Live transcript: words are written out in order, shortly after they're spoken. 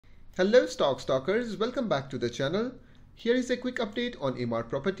Hello stalkers, welcome back to the channel. Here is a quick update on Emaar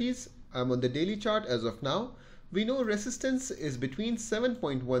properties. I'm on the daily chart as of now. We know resistance is between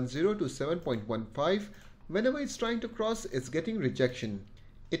 7.10 to 7.15. Whenever it's trying to cross, it's getting rejection.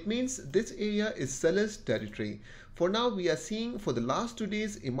 It means this area is seller's territory. For now, we are seeing for the last 2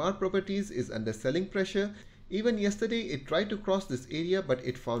 days, Emaar properties is under selling pressure. Even yesterday, it tried to cross this area, but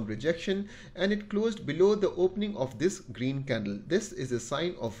it found rejection and it closed below the opening of this green candle. This is a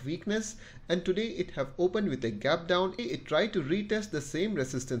sign of weakness, and today it have opened with a gap down. It tried to retest the same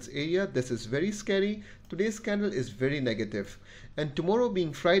resistance area. This is very scary. Today's candle is very negative. And tomorrow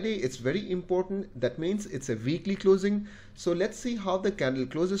being Friday, it's very important. That means it's a weekly closing. So let's see how the candle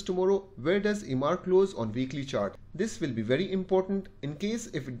closes tomorrow. Where does Emaar close on weekly chart? This will be very important. In case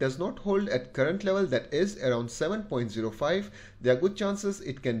if it does not hold at current level, that is around 7.05, there are good chances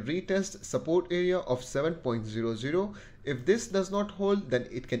it can retest support area of 7.00. If this does not hold, then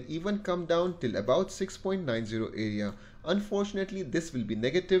it can even come down till about 6.90 area. Unfortunately, this will be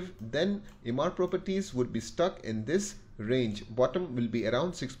negative. Then Emaar properties would be stuck in this range. Bottom will be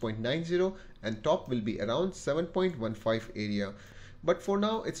around 6.90 and top will be around 7.15 area. But for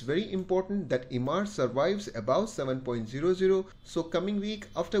now, it's very important that Emaar survives above 7.00. So coming week,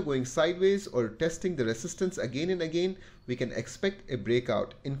 after going sideways or testing the resistance again and again, we can expect a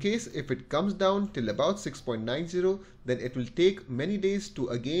breakout. In case if it comes down till about 6.90, then it will take many days to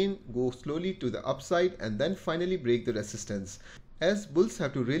again go slowly to the upside and then finally break the resistance. As bulls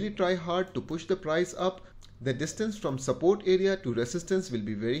have to really try hard to push the price up, the distance from support area to resistance will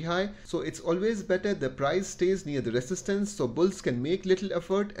be very high. So it's always better the price stays near the resistance so bulls can make little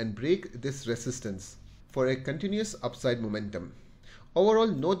effort and break this resistance for a continuous upside momentum. Overall,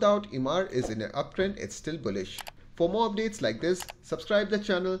 no doubt Emaar is in an uptrend. It's still bullish. For more updates like this, subscribe the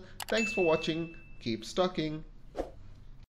channel. Thanks for watching. Keep stalking.